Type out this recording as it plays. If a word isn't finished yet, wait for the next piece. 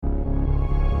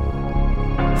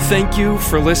Thank you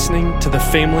for listening to the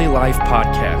Family Life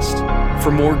Podcast.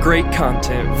 For more great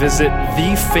content, visit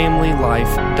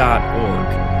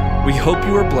thefamilylife.org. We hope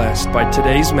you are blessed by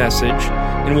today's message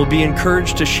and will be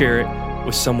encouraged to share it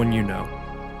with someone you know.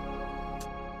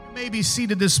 You may be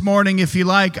seated this morning if you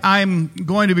like. I'm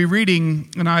going to be reading,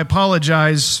 and I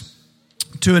apologize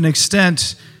to an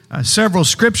extent, several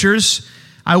scriptures.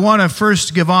 I want to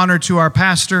first give honor to our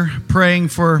pastor, praying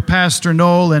for Pastor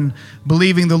Noel and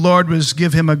believing the Lord was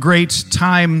give him a great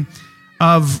time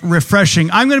of refreshing.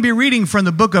 I'm going to be reading from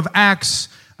the book of Acts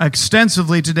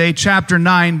extensively today, chapter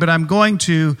 9, but I'm going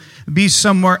to be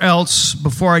somewhere else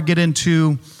before I get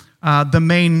into the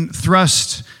main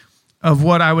thrust of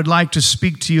what I would like to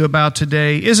speak to you about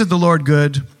today. Isn't the Lord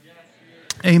good?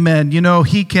 Amen. You know,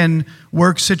 He can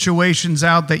work situations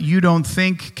out that you don't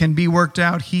think can be worked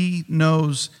out. He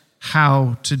knows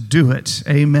how to do it.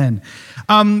 Amen.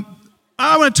 I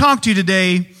want to talk to you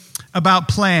today about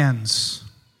plans.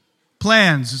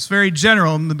 Plans. It's very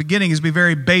general. In the beginning, is be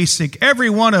very basic. Every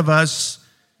one of us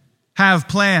have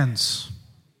plans,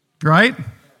 right?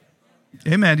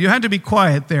 Amen. You have to be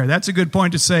quiet there. That's a good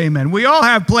point to say amen. We all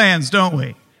have plans, don't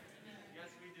we?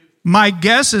 My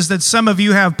guess is that some of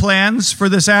you have plans for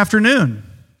this afternoon.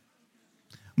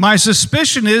 My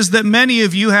suspicion is that many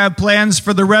of you have plans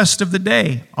for the rest of the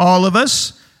day. All of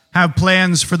us have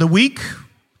plans for the week,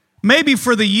 maybe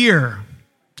for the year.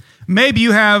 Maybe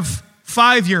you have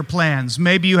 5-year plans.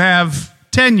 Maybe you have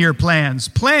 10-year plans.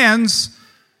 Plans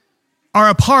are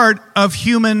a part of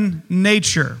human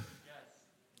nature.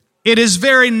 It is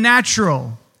very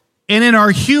natural, and in our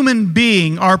human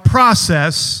being, our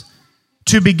process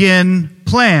to begin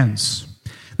plans.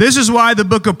 This is why the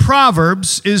book of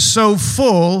Proverbs is so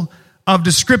full of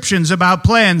descriptions about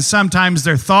plans. Sometimes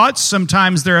they're thoughts,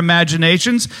 sometimes they're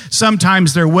imaginations,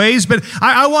 sometimes they're ways. But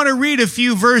I want to read a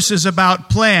few verses about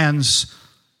plans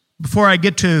before I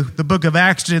get to the book of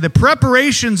Acts today. The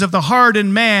preparations of the heart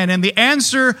in man and the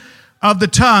answer of the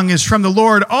tongue is from the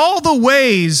Lord. All the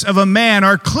ways of a man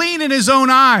are clean in his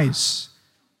own eyes,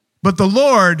 but the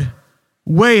Lord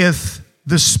weigheth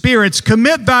the spirits.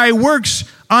 Commit thy works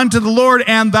unto the Lord,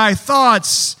 and thy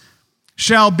thoughts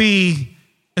shall be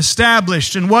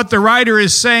established. And what the writer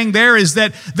is saying there is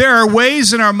that there are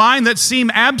ways in our mind that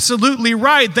seem absolutely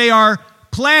right. They are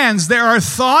plans. There are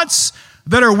thoughts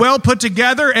that are well put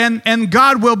together, and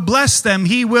God will bless them.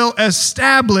 He will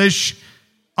establish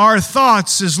our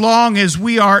thoughts as long as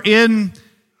we are in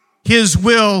His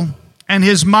will and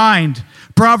His mind.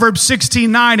 Proverbs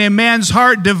 16:9, a man's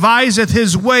heart deviseth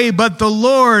his way, but the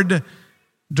Lord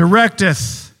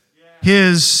directeth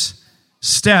his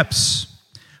steps.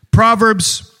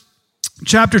 Proverbs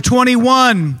chapter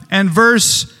 21 and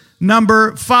verse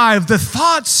number 5, the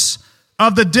thoughts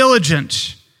of the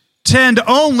diligent tend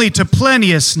only to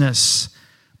plenteousness,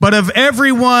 but of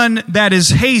everyone that is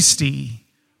hasty,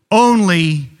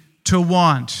 only to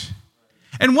want.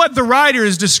 And what the writer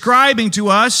is describing to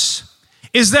us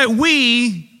is that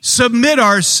we submit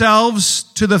ourselves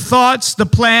to the thoughts, the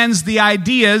plans, the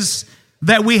ideas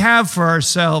that we have for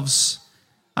ourselves.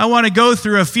 I want to go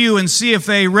through a few and see if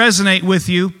they resonate with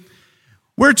you.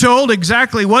 We're told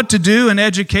exactly what to do in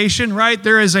education, right?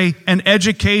 There is an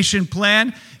education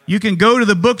plan. You can go to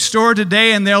the bookstore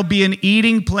today and there'll be an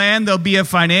eating plan. There'll be a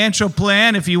financial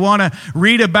plan. If you want to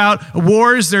read about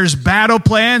wars, there's battle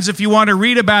plans. If you want to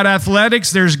read about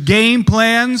athletics, there's game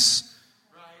plans.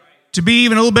 To be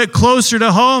even a little bit closer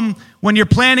to home, when you're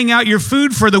planning out your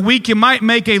food for the week, you might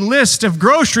make a list of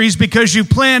groceries because you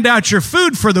planned out your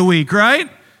food for the week, right?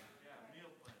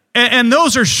 And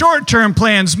those are short-term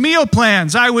plans, meal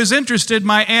plans. I was interested,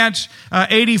 my aunt,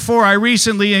 84, I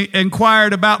recently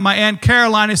inquired about my Aunt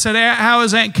Caroline. I said, how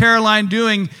is Aunt Caroline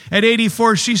doing at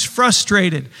 84? She's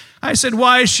frustrated. I said,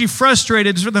 why is she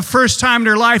frustrated? For the first time in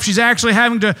her life, she's actually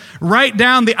having to write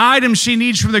down the items she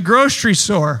needs from the grocery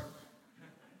store.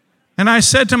 And I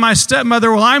said to my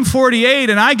stepmother, well, I'm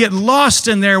 48 and I get lost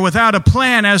in there without a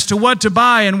plan as to what to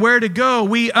buy and where to go.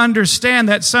 We understand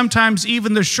that sometimes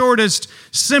even the shortest,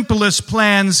 simplest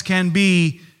plans can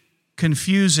be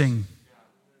confusing.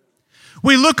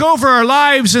 We look over our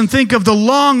lives and think of the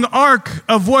long arc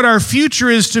of what our future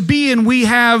is to be, and we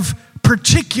have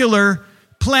particular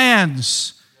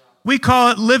plans. We call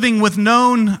it living with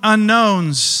known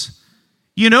unknowns.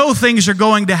 You know things are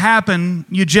going to happen,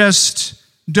 you just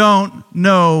don't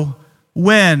know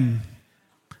when.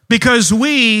 Because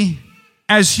we,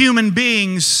 as human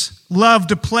beings, love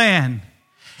to plan.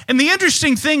 And the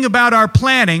interesting thing about our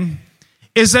planning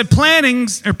is that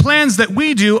plans that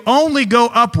we do only go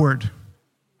upward.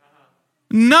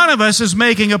 None of us is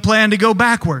making a plan to go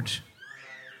backward.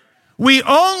 We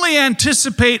only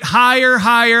anticipate higher,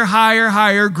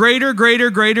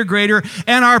 greater,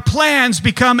 and our plans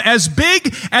become as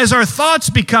big as our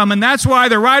thoughts become. And that's why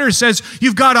the writer says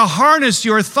you've got to harness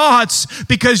your thoughts,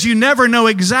 because you never know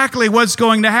exactly what's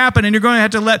going to happen, and you're going to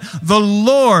have to let the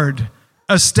Lord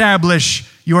establish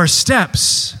your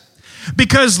steps.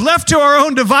 Because left to our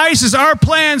own devices, our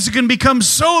plans can become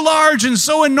so large and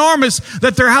so enormous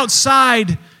that they're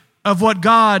outside of what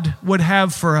God would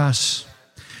have for us.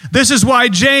 This is why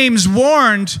James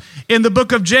warned in the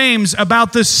book of James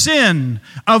about the sin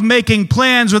of making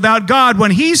plans without God,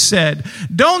 when he said,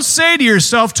 don't say to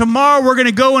yourself, tomorrow we're going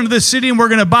to go into the city and we're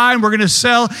going to buy and we're going to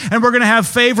sell and we're going to have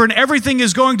favor and everything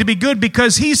is going to be good,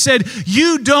 because he said,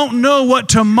 you don't know what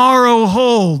tomorrow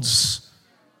holds.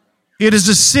 It is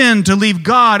a sin to leave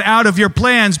God out of your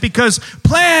plans, because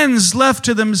plans left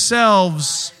to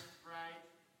themselves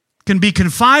can be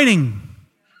confining.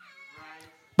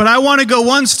 But I want to go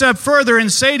one step further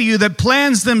and say to you that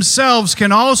plans themselves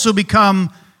can also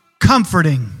become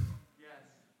comforting.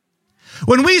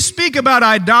 When we speak about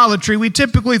idolatry, we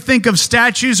typically think of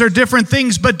statues or different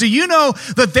things, but do you know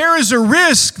that there is a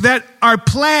risk that our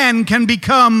plan can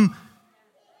become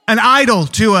an idol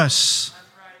to us?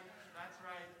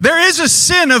 There is a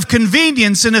sin of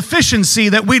convenience and efficiency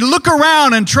that we look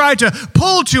around and try to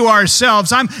pull to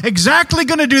ourselves. I'm exactly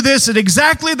going to do this at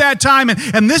exactly that time,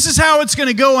 and this is how it's going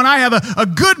to go, and I have a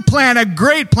good plan, a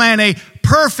great plan, a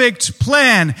perfect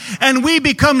plan. And we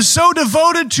become so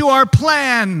devoted to our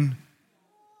plan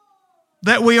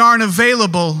that we aren't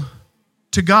available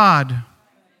to God.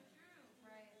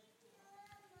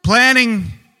 Planning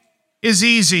is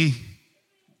easy.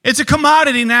 It's a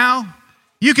commodity now.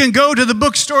 You can go to the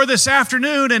bookstore this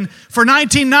afternoon and for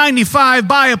 $19.95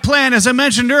 buy a plan, as I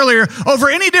mentioned earlier,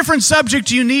 over any different subject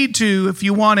you need to, if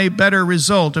you want a better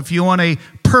result, if you want a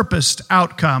purposed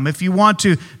outcome, if you want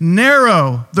to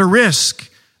narrow the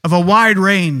risk of a wide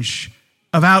range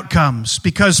of outcomes.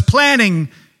 Because planning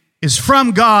is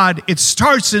from God. It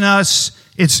starts in us.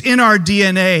 It's in our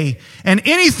DNA. And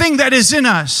anything that is in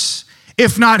us,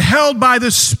 if not held by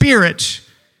the Spirit,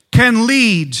 can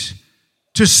lead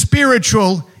to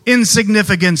spiritual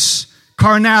insignificance,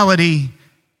 carnality,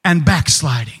 and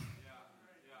backsliding.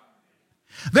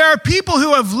 There are people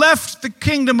who have left the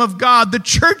kingdom of God, the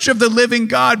church of the living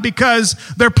God, because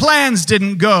their plans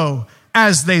didn't go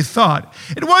as they thought.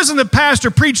 It wasn't the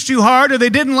pastor preached too hard, or they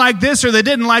didn't like this, or they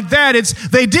didn't like that. It's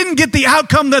they didn't get the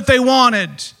outcome that they wanted.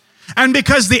 And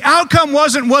because the outcome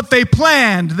wasn't what they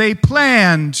planned,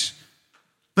 the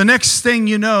next thing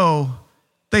you know,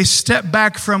 they step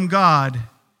back from God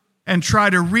and try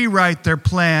to rewrite their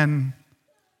plan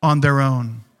on their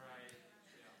own.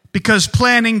 Because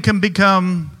planning can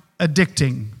become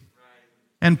addicting.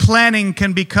 And planning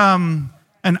can become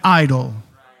an idol.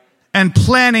 And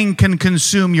planning can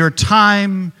consume your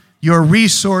time, your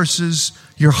resources,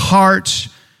 your heart,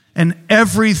 and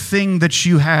everything that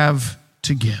you have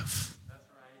to give.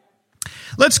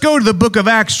 Let's go to the book of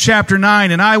Acts chapter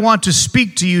 9, and I want to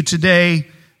speak to you today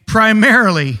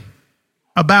primarily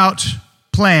about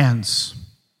plans.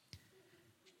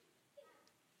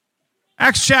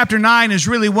 Acts chapter 9 is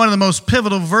really one of the most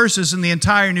pivotal verses in the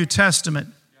entire New Testament.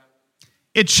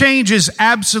 It changes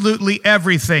absolutely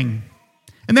everything.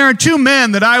 And there are two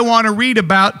men that I want to read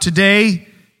about today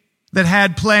that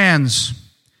had plans.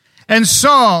 And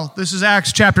Saul, this is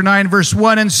Acts chapter 9, verse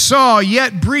 1, and Saul,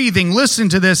 yet breathing, listen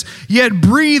to this, yet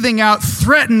breathing out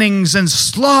threatenings and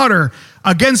slaughter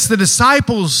against the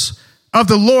disciples of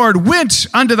the Lord, went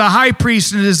unto the high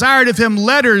priest and desired of him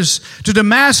letters to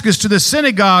Damascus to the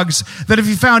synagogues, that if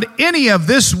he found any of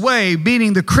this way,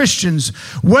 meaning the Christians,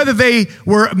 whether they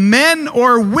were men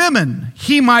or women,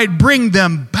 he might bring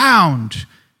them bound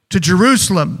to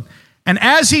Jerusalem. And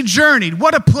as he journeyed,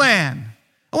 what a plan.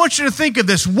 I want you to think of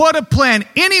this. What a plan.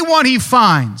 Anyone he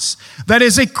finds that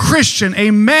is a Christian,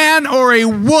 a man or a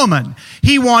woman,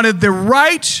 he wanted the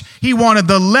right, he wanted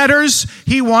the letters,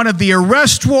 he wanted the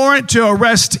arrest warrant to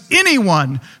arrest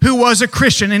anyone who was a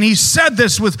Christian. And he said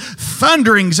this with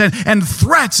thunderings and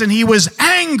threats, and he was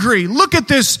angry. Look at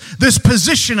this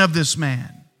position of this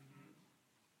man.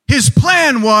 His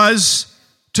plan was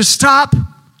to stop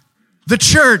the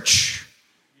church.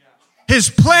 His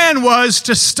plan was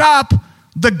to stop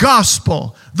the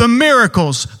gospel, the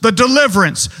miracles, the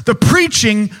deliverance, the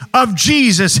preaching of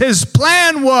Jesus. His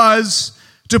plan was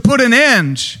to put an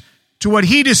end to what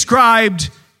he described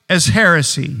as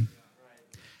heresy.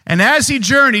 And as he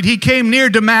journeyed, he came near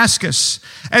Damascus,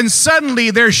 and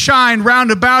suddenly there shined round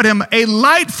about him a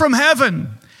light from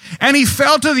heaven. And he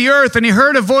fell to the earth, and he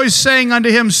heard a voice saying unto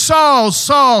him, Saul,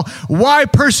 Saul, why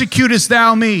persecutest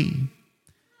thou me?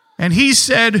 And he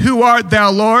said, "Who art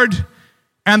thou, Lord?"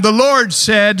 And the Lord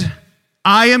said,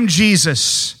 "I am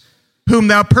Jesus, whom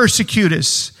thou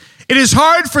persecutest. It is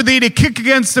hard for thee to kick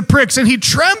against the pricks." And he,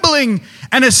 trembling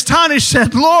and astonished,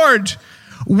 said, "Lord,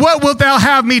 what wilt thou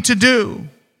have me to do?"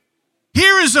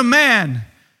 Here is a man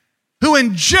who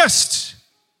in just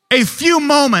a few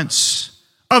moments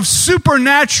of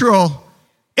supernatural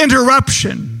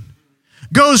interruption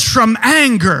goes from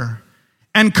anger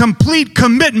and complete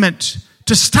commitment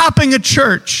to stopping a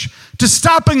church, to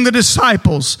stopping the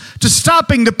disciples, to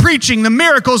stopping the preaching, the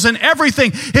miracles, and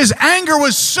everything. His anger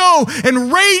was so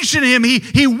enraged in him,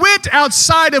 he went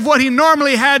outside of what he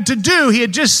normally had to do. He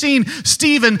had just seen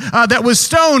Stephen that was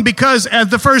stoned because as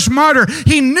the first martyr,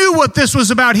 he knew what this was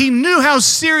about. He knew how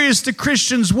serious the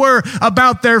Christians were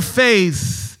about their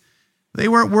faith. They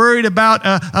weren't worried about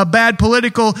a bad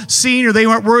political scene, or they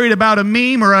weren't worried about a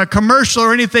meme or a commercial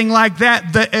or anything like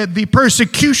that. The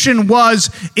persecution was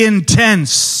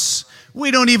intense. We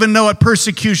don't even know what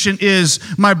persecution is,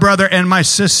 my brother and my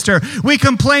sister. We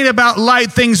complain about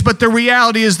light things, but the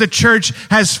reality is the church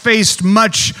has faced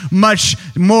much, much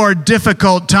more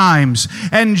difficult times.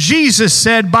 And Jesus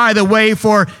said, by the way,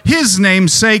 for his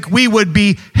name's sake, we would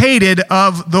be hated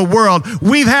of the world.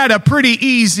 We've had a pretty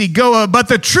easy go, but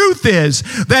the truth is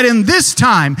that in this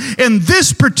time, in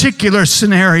this particular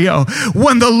scenario,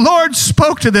 when the Lord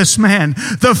spoke to this man,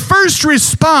 the first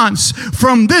response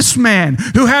from this man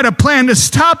who had a plan to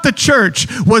stop the church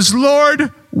was,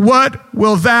 "Lord, what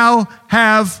will thou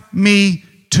have me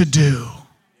to do?"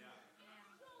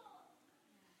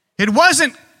 It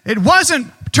wasn't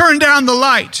turn down the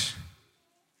light.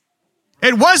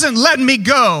 It wasn't letting me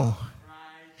go.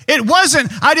 It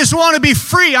wasn't, I just want to be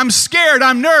free. I'm scared.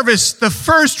 I'm nervous. The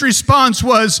first response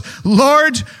was,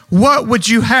 "Lord, what would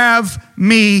you have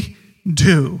me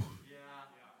do?"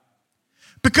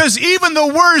 Because even the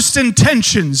worst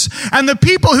intentions and the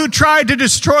people who tried to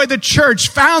destroy the church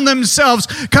found themselves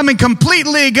coming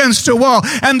completely against a wall.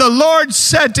 And the Lord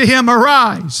said to him,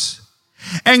 "Arise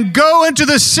and go into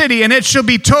the city, and it shall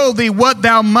be told thee what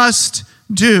thou must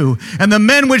do." And the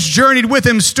men which journeyed with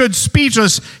him stood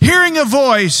speechless, hearing a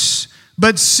voice,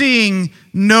 but seeing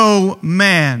no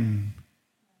man.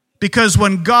 Because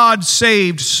when God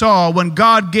saved Saul, when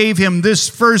God gave him this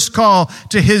first call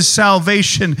to his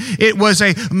salvation, it was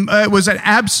an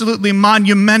absolutely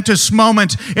monumentous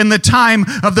moment in the time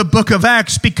of the book of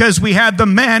Acts, because we had the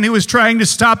man who was trying to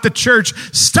stop the church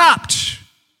stopped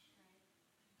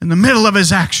in the middle of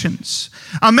his actions.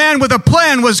 A man with a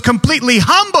plan was completely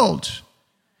humbled.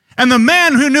 And the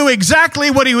man who knew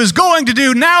exactly what he was going to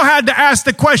do now had to ask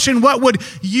the question, "What would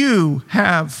you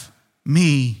have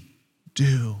me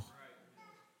do?"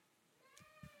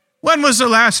 When was the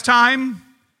last time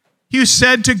you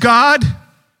said to God,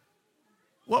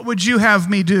 "What would you have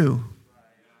me do?"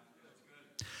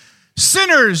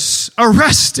 Sinners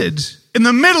arrested in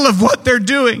the middle of what they're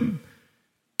doing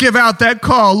give out that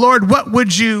call, "Lord, what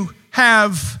would you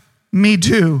have me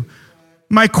do?"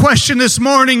 My question this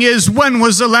morning is, when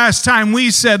was the last time we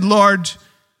said, "Lord,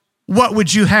 what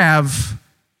would you have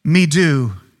me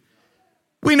do?"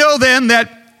 We know then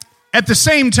that at the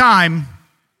same time,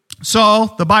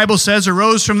 Saul, the Bible says,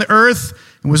 arose from the earth,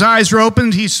 and his eyes were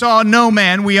opened. He saw no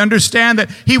man. We understand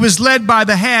that he was led by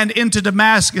the hand into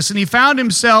Damascus, and he found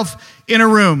himself in a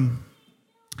room.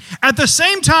 At the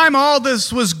same time all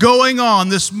this was going on,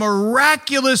 this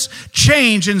miraculous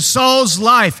change in Saul's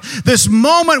life, this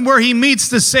moment where he meets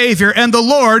the Savior, and the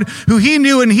Lord, who he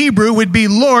knew in Hebrew would be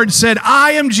Lord, said,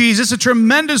 "I am Jesus," a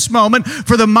tremendous moment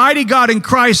for the mighty God in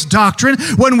Christ doctrine.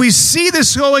 When we see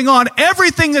this going on,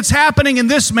 everything that's happening in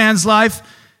this man's life,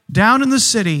 down in the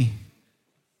city,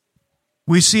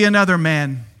 we see another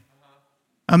man,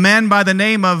 a man by the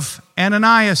name of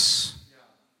Ananias.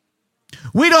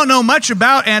 We don't know much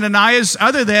about Ananias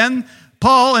other than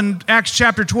Paul in Acts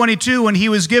chapter 22, when he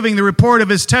was giving the report of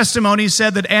his testimony,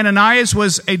 said that Ananias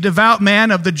was a devout man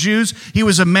of the Jews. He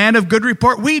was a man of good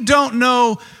report. We don't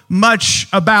know much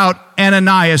about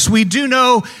Ananias. We do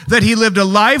know that he lived a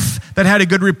life that had a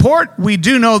good report. We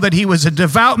do know that he was a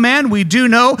devout man. We do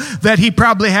know that he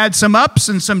probably had some ups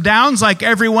and some downs like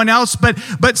everyone else.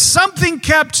 But something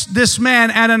kept this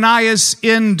man Ananias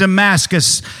in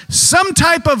Damascus. Some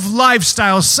type of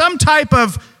lifestyle, some type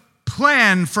of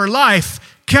plan for life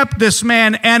kept this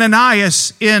man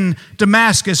Ananias in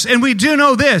Damascus. And we do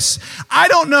know this. I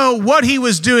don't know what he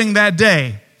was doing that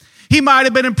day. He might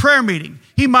have been in prayer meeting.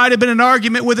 He might have been in an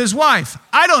argument with his wife.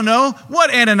 I don't know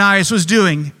what Ananias was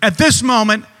doing at this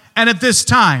moment and at this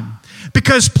time.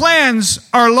 Because plans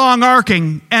are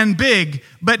long-arcing and big,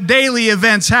 but daily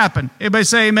events happen. Everybody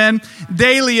say amen?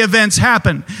 Daily events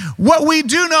happen. what we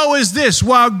do know is this: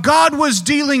 while God was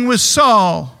dealing with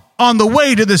Saul on the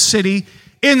way to the city,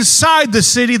 inside the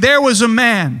city there was a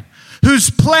man whose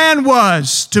plan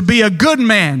was to be a good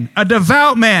man, a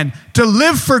devout man, to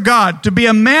live for God, to be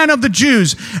a man of the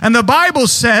Jews. And the Bible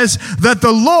says that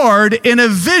the Lord in a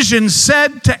vision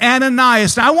said to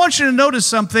Ananias, now I want you to notice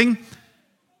something.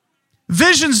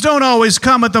 Visions don't always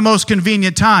come at the most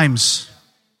convenient times.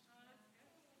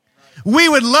 We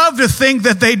would love to think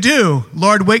that they do.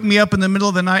 Lord, wake me up in the middle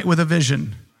of the night with a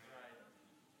vision.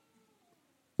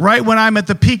 Right when I'm at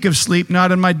the peak of sleep,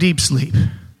 not in my deep sleep.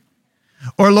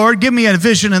 Or Lord, give me a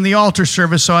vision in the altar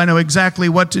service so I know exactly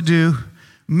what to do.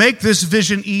 Make this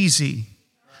vision easy.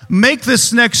 Make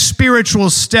this next spiritual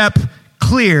step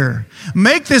clear.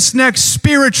 Make this next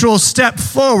spiritual step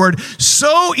forward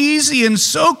so easy and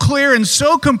so clear and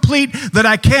so complete that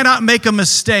I cannot make a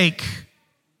mistake.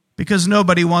 Because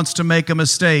nobody wants to make a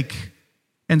mistake,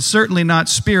 and certainly not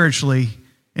spiritually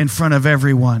in front of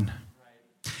everyone.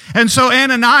 And so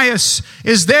Ananias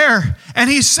is there, and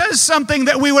he says something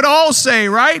that we would all say,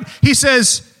 right? He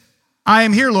says, I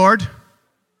am here, Lord.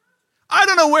 I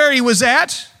don't know where he was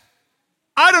at.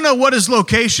 I don't know what his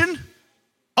location.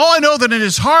 All I know that in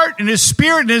his heart, in his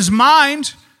spirit, in his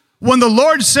mind, when the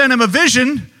Lord sent him a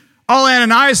vision, all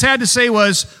Ananias had to say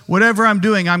was, whatever I'm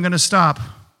doing, I'm going to stop.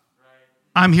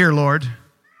 I'm here, Lord.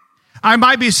 I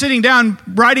might be sitting down,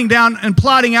 writing down and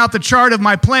plotting out the chart of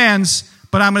my plans,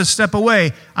 but I'm going to step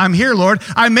away. I'm here, Lord.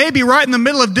 I may be right in the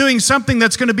middle of doing something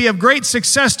that's going to be of great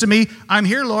success to me. I'm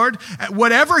here, Lord.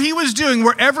 Whatever he was doing,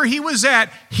 wherever he was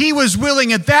at, he was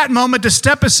willing at that moment to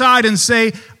step aside and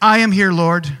say, I am here,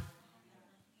 Lord.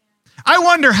 I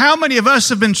wonder how many of us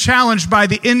have been challenged by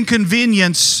the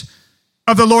inconvenience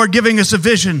of the Lord giving us a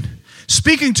vision,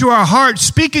 speaking to our heart,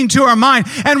 speaking to our mind,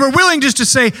 and we're willing just to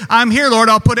say, I'm here, Lord,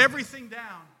 I'll put everything down.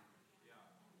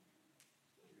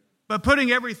 But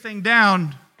putting everything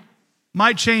down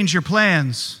might change your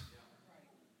plans.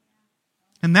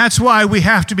 And that's why we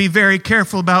have to be very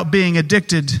careful about being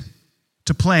addicted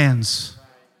to plans.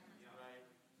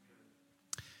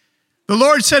 The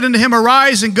Lord said unto him,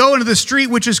 arise and go into the street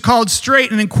which is called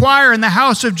Straight, and inquire in the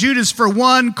house of Judas for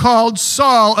one called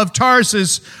Saul of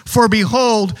Tarsus, for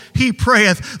behold, he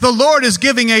prayeth. The Lord is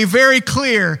giving a very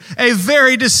clear, a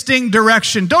very distinct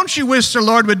direction. Don't you wish the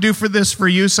Lord would do for this for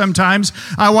you sometimes?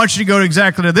 I want you to go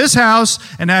exactly to this house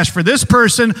and ask for this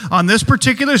person on this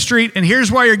particular street, and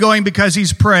here's why you're going, because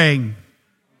he's praying.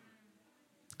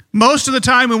 Most of the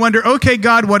time we wonder, okay,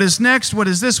 God, what is next? What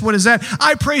is this? What is that?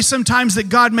 I pray sometimes that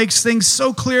God makes things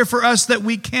so clear for us that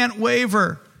we can't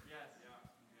waver.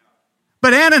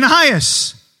 But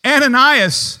Ananias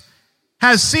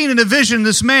has seen in a vision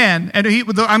this man, and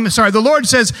the Lord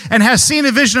says, and has seen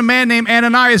a vision of a man named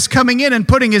Ananias coming in and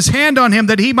putting his hand on him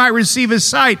that he might receive his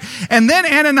sight. And then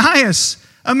Ananias,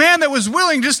 a man that was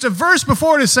willing just a verse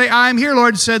before to say, I am here,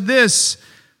 Lord, said this,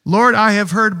 Lord, I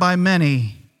have heard by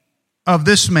many of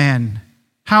this man,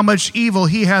 how much evil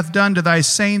he hath done to thy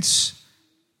saints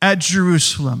at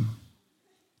Jerusalem.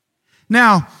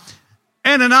 Now,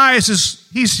 Ananias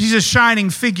he's a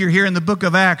shining figure here in the book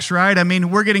of Acts, right? I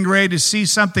mean, we're getting ready to see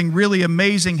something really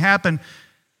amazing happen.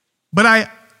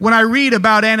 But when I read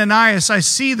about Ananias, I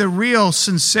see the real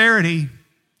sincerity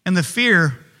and the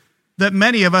fear that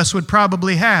many of us would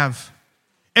probably have.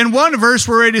 In one verse,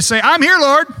 we're ready to say, I'm here,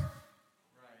 Lord. Right.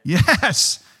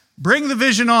 Yes. Bring the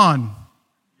vision on.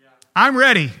 I'm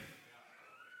ready.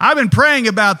 I've been praying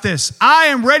about this. I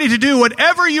am ready to do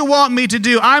whatever you want me to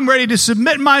do. I'm ready to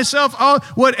submit myself,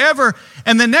 whatever.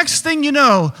 And the next thing you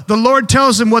know, the Lord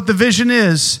tells him what the vision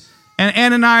is. And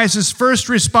Ananias' first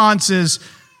response is,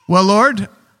 well, Lord,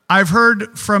 I've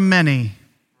heard from many.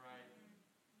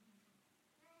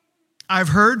 I've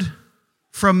heard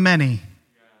from many.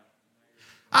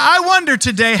 I wonder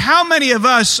today how many of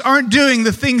us aren't doing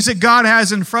the things that God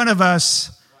has in front of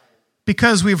us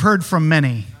because we've heard from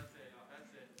many.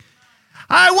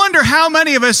 I wonder how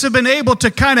many of us have been able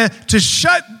to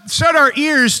shut our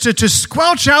ears to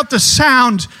squelch out the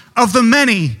sound of the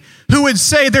many who would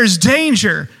say there's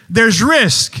danger, there's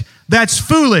risk, that's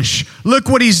foolish. Look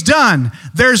what he's done.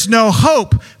 There's no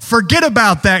hope. Forget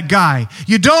about that guy.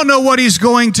 You don't know what he's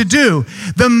going to do.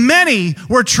 The many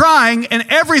were trying, and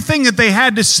everything that they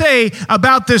had to say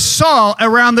about this Saul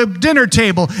around the dinner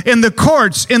table, in the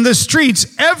courts, in the streets,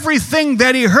 everything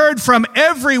that he heard from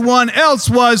everyone else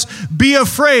was, be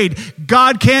afraid.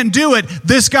 God can't do it.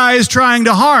 This guy is trying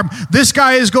to harm. This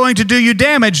guy is going to do you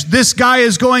damage. This guy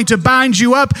is going to bind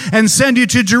you up and send you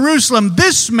to Jerusalem.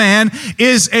 This man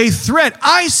is a threat.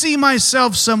 I see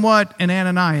myself somewhat in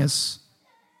Ananias.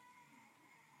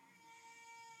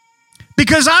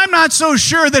 Because I'm not so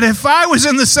sure that if I was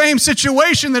in the same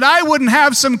situation that I wouldn't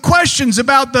have some questions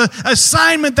about the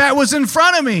assignment that was in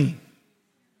front of me.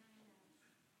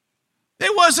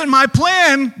 It wasn't my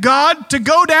plan, God, to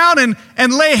go down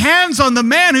and lay hands on the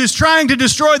man who's trying to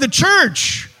destroy the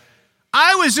church.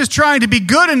 I was just trying to be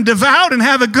good and devout and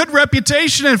have a good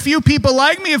reputation, and a few people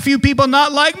like me, a few people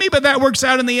not like me, but that works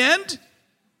out in the end.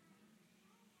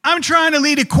 I'm trying to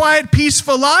lead a quiet,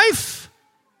 peaceful life,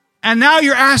 and now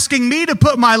you're asking me to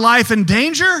put my life in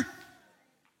danger?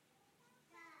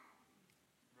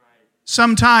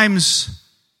 Sometimes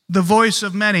the voice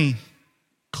of many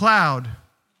cloud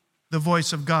the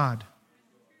voice of God.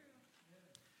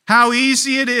 How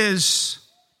easy it is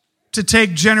to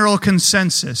take general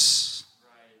consensus,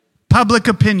 public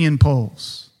opinion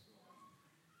polls.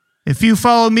 If you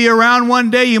follow me around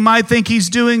one day, you might think he's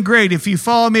doing great. If you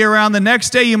follow me around the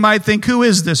next day, you might think, who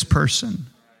is this person?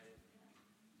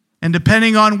 And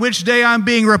depending on which day I'm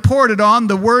being reported on,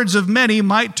 the words of many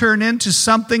might turn into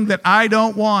something that I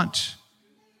don't want.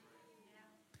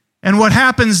 And what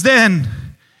happens then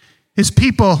is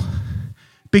people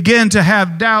begin to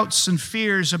have doubts and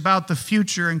fears about the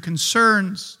future and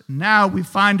concerns. Now we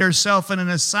find ourselves in an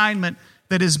assignment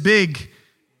that is big.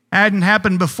 Hadn't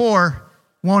happened before,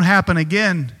 won't happen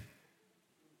again.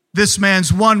 This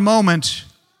man's one moment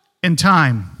in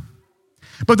time.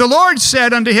 But the Lord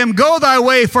said unto him, go thy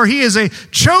way, for he is a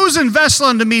chosen vessel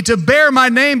unto me to bear my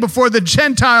name before the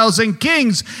Gentiles and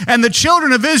kings and the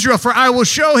children of Israel, for I will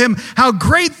show him how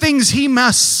great things he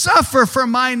must suffer for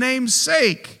my name's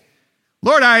sake.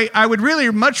 Lord, I would really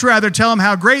much rather tell him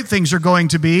how great things are going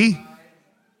to be.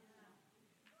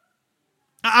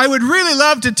 I would really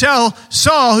love to tell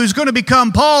Saul, who's going to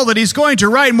become Paul, that he's going to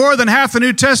write more than half the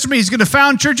New Testament. He's going to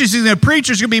found churches. He's going to preach.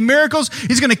 There's going to be miracles.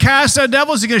 He's going to cast out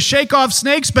devils. He's going to shake off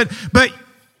snakes. But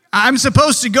I'm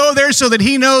supposed to go there so that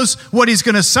he knows what he's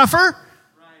going to suffer. Right.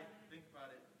 Think about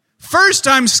it. First,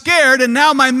 I'm scared, and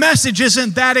now my message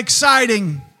isn't that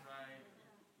exciting.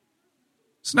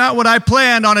 It's not what I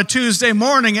planned on a Tuesday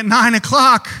morning at 9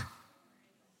 o'clock.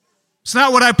 It's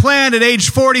not what I planned at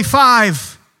age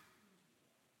 45.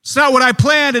 It's not what I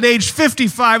planned at age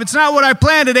 55. It's not what I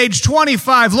planned at age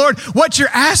 25. Lord, what you're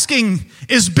asking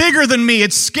is bigger than me.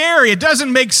 It's scary. It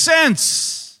doesn't make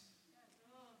sense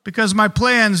because my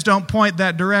plans don't point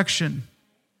that direction.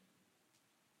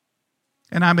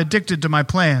 And I'm addicted to my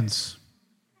plans.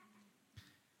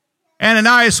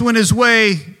 Ananias went his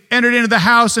way, entered into the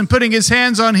house, and putting his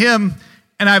hands on him,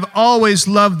 and I've always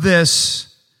loved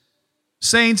this.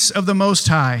 Saints of the Most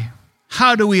High,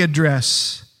 how do we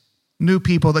address new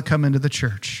people that come into the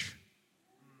church?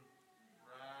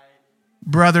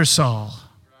 Brother Saul,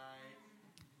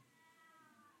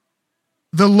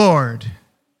 the Lord,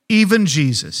 even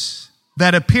Jesus,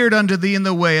 that appeared unto thee in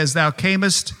the way as thou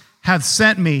camest, hath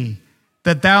sent me,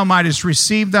 that thou mightest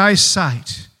receive thy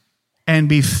sight and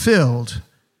be filled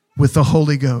with the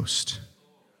Holy Ghost.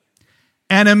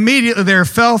 And immediately there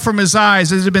fell from his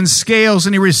eyes as it had been scales,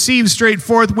 and he received straight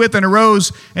forthwith and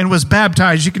arose and was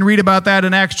baptized. You can read about that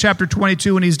in Acts chapter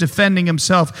 22 when he's defending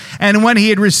himself. And when he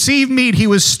had received meat, he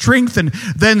was strengthened.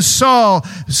 Then Saul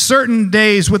certain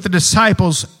days with the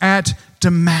disciples at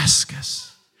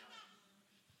Damascus.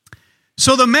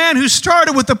 So the man who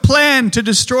started with a plan to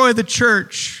destroy the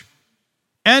church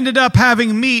ended up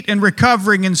having meat and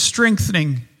recovering and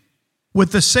strengthening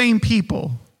with the same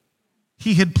people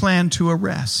he had planned to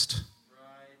arrest.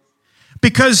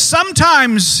 Because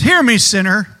sometimes, hear me,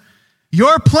 sinner,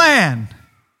 your plan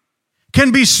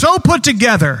can be so put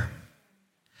together,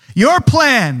 your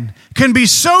plan can be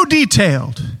so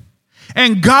detailed,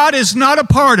 and God is not a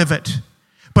part of it.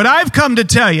 But I've come to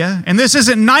tell you, and this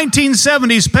isn't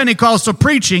 1970s Pentecostal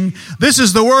preaching, this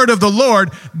is the word of the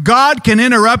Lord, God can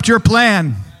interrupt your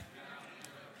plan.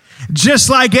 Just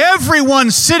like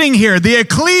everyone sitting here, the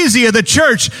ecclesia, the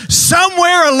church,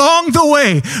 somewhere along the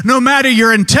way, no matter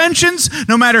your intentions,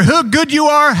 no matter how good you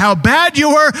are, how bad you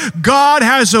are, God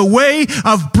has a way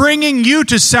of bringing you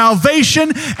to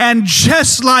salvation. And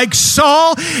just like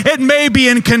Saul, it may be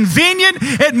inconvenient,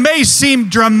 it may seem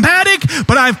dramatic,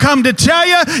 but I've come to tell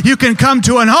you, you can come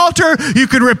to an altar, you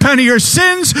can repent of your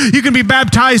sins, you can be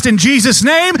baptized in Jesus'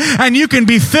 name, and you can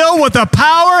be filled with the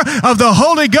power of the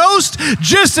Holy Ghost,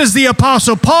 just as the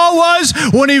Apostle Paul was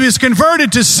when he was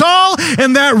converted to Saul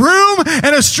in that room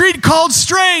in a street called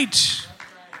Straight.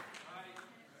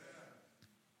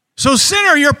 So,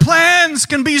 sinner, your plans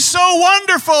can be so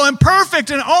wonderful and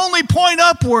perfect and only point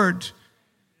upward.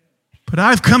 But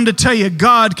I've come to tell you,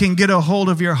 God can get a hold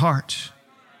of your heart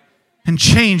and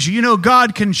change you. You know,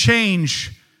 God can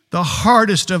change the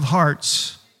hardest of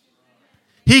hearts.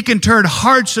 He can turn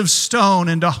hearts of stone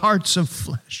into hearts of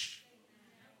flesh.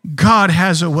 God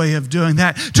has a way of doing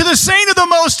that. To the saint of the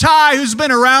Most High who's been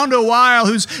around a while,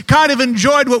 who's kind of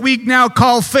enjoyed what we now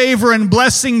call favor and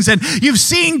blessings, and you've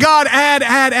seen God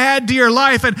add to your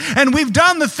life, and we've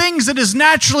done the things that is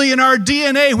naturally in our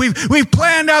DNA. We've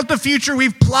planned out the future.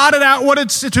 We've plotted out what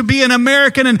it's to be an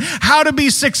American and how to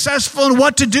be successful and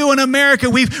what to do in America.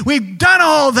 We've done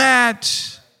all that.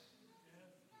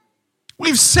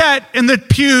 We've sat in the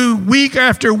pew week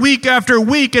after week after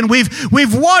week, and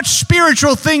we've watched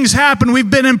spiritual things happen. We've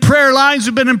been in prayer lines,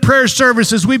 we've been in prayer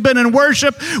services, we've been in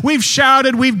worship, we've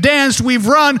shouted, we've danced, we've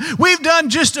run. We've done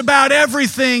just about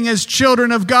everything as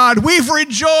children of God. We've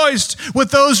rejoiced with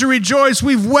those who rejoice.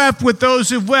 We've wept with those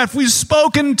who've wept. We've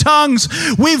spoken tongues.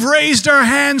 We've raised our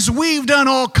hands. We've done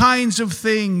all kinds of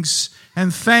things.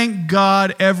 And thank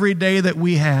God every day that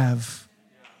we have.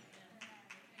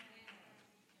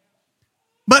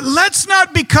 But let's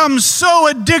not become so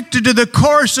addicted to the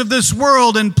course of this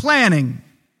world and planning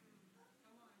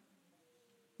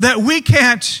that we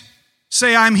can't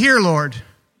say, I'm here, Lord,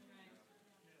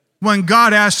 when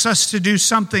God asks us to do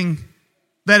something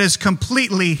that is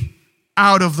completely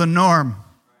out of the norm.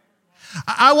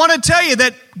 I want to tell you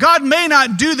that God may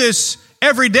not do this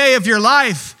every day of your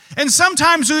life. And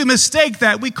sometimes we mistake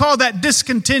that. We call that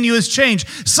discontinuous change.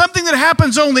 Something that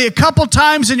happens only a couple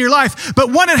times in your life, but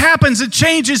when it happens, it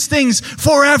changes things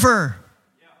forever.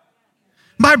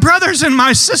 My brothers and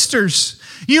my sisters,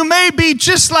 you may be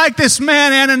just like this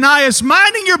man Ananias,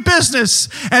 minding your business,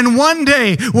 and one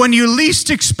day, when you least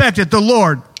expect it, the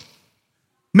Lord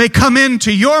may come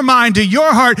into your mind, to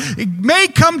your heart. It may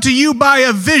come to you by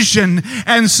a vision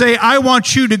and say, I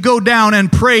want you to go down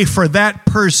and pray for that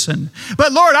person.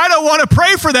 But Lord, I don't want to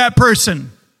pray for that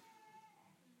person.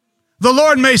 The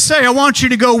Lord may say, I want you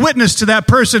to go witness to that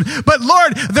person. But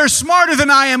Lord, they're smarter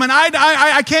than I am, and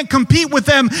I can't compete with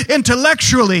them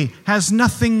intellectually. Has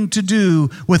nothing to do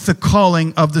with the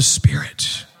calling of the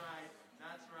Spirit.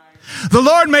 The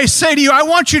Lord may say to you, I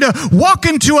want you to walk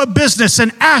into a business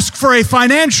and ask for a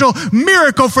financial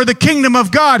miracle for the kingdom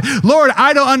of God. Lord,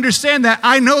 I don't understand that.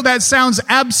 I know that sounds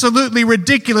absolutely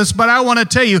ridiculous, but I want to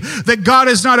tell you that God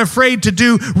is not afraid to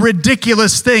do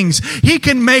ridiculous things. He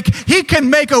can make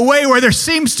a way where there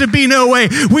seems to be no way.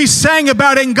 We sang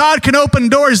about it, and God can open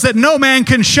doors that no man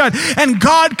can shut, and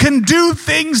God can do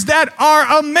things that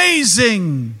are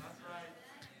amazing.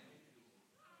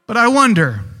 But I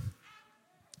wonder,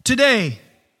 today,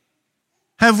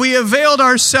 have we availed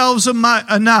ourselves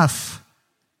enough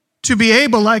to be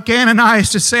able, like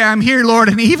Ananias, to say, I'm here, Lord,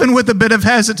 and even with a bit of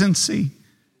hesitancy,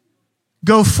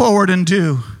 go forward and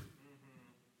do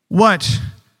what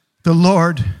the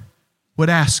Lord would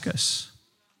ask us?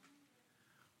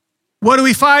 What are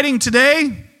we fighting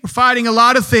today? We're fighting a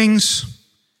lot of things.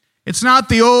 It's not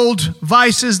the old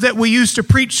vices that we used to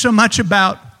preach so much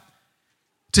about.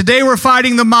 Today we're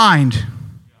fighting the mind.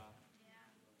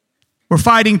 We're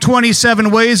fighting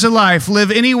 27 ways of life.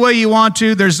 Live any way you want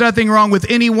to. There's nothing wrong with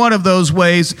any one of those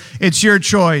ways. It's your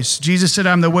choice. Jesus said,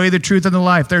 I'm the way, the truth, and the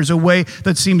life. There's a way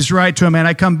that seems right to a man.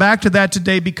 I come back to that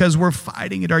today because we're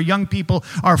fighting it. Our young people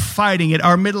are fighting it.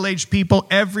 Our middle-aged people,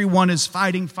 everyone is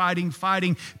fighting.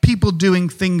 People doing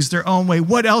things their own way.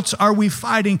 What else are we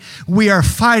fighting? We are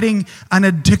fighting an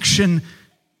addiction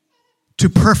to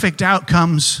perfect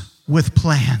outcomes with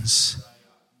plans.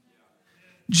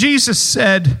 Jesus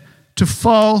said, to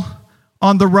fall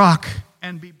on the rock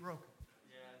and be broken,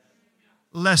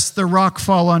 lest the rock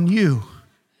fall on you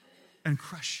and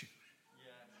crush you.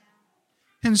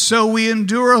 And so we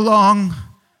endure along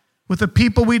with the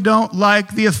people we don't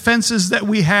like, the offenses that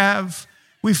we have.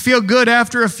 We feel good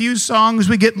after a few songs.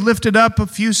 We get lifted up a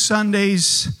few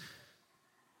Sundays.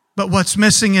 But what's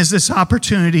missing is this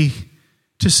opportunity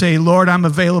to say, Lord, I'm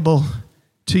available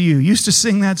to you. Used to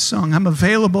sing that song, I'm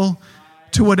available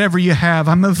to whatever you have.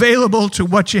 I'm available to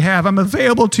what you have. I'm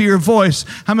available to your voice.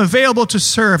 I'm available to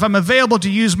serve. I'm available to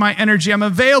use my energy. I'm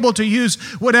available to use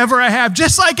whatever I have,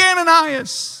 just like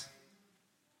Ananias.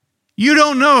 You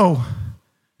don't know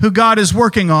who God is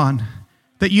working on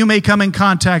that you may come in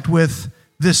contact with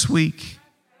this week.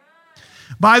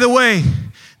 By the way,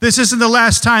 this isn't the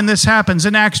last time this happens.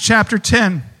 In Acts chapter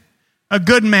 10, a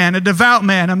good man, a devout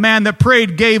man, a man that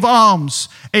prayed, gave alms,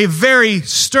 a very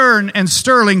stern and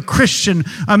sterling Christian,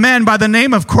 a man by the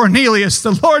name of Cornelius.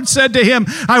 The Lord said to him,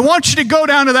 I want you to go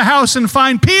down to the house and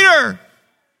find Peter.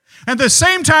 At the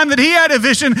same time that he had a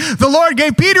vision, the Lord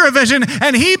gave Peter a vision,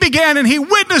 and he began and he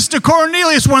witnessed to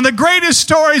Cornelius one of the greatest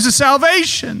stories of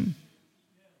salvation.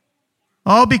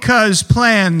 All because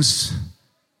plans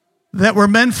that were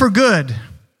meant for good,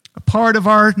 a part of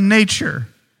our nature,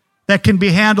 that can be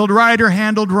handled right or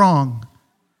handled wrong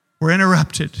were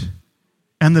interrupted,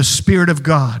 and the Spirit of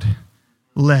God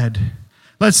led.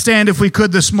 Let's stand if we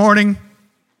could this morning.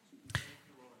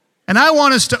 And I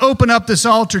want us to open up this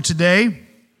altar today,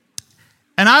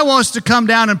 and I want us to come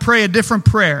down and pray a different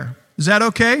prayer. Is that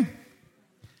okay?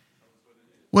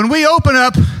 When we open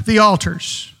up the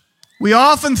altars, we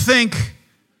often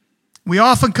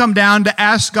come down to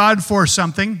ask God for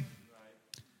something,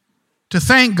 to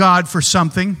thank God for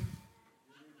something,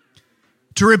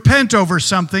 to repent over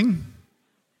something,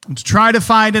 and to try to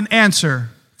find an answer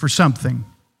for something.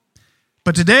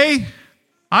 But today,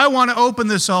 I want to open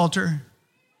this altar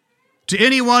to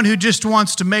anyone who just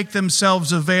wants to make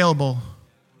themselves available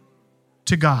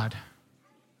to God.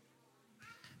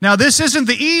 Now, this isn't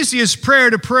the easiest prayer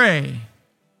to pray,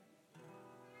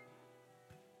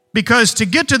 because to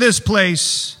get to this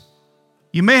place,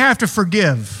 you may have to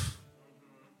forgive.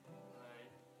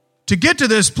 To get to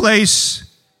this place,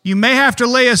 you may have to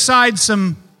lay aside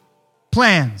some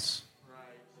plans.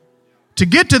 To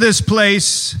get to this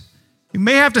place, you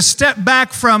may have to step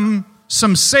back from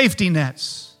some safety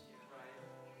nets.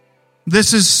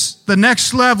 This is the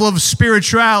next level of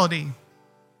spirituality.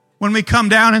 When we come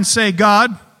down and say,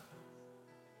 God,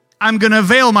 I'm going to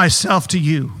avail myself to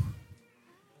you.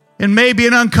 It may be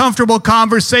an uncomfortable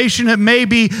conversation. It may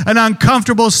be an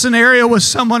uncomfortable scenario with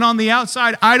someone on the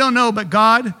outside. I don't know, but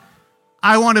God,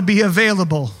 I want to be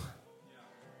available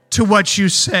to what you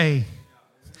say.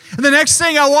 And the next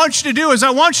thing I want you to do is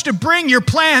I want you to bring your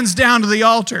plans down to the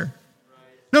altar.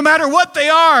 No matter what they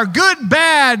are, good,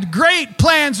 bad, great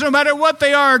plans, no matter what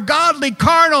they are, godly,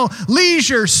 carnal,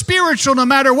 leisure, spiritual, no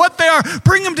matter what they are,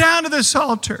 bring them down to this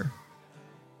altar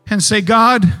and say,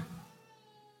 God,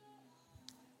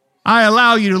 I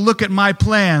allow you to look at my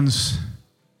plans,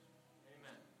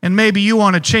 and maybe you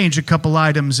want to change a couple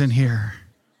items in here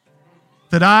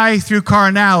that I, through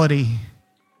carnality,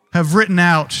 have written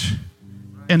out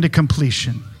into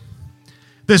completion.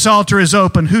 This altar is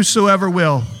open. Whosoever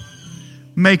will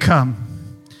may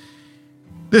come.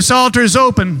 This altar is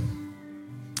open.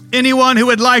 Anyone who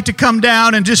would like to come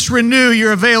down and just renew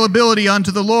your availability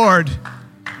unto the Lord,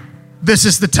 this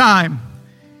is the time.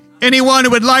 Anyone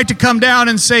who would like to come down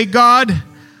and say, God,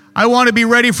 I want to be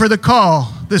ready for the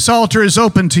call, this altar is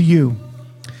open to you.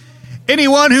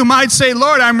 Anyone who might say,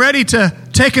 Lord, I'm ready to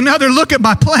take another look at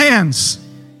my plans.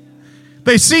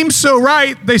 They seem so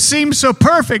right. They seem so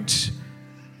perfect.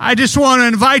 I just want to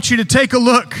invite you to take a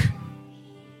look.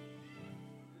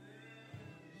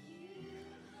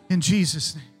 In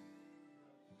Jesus' name.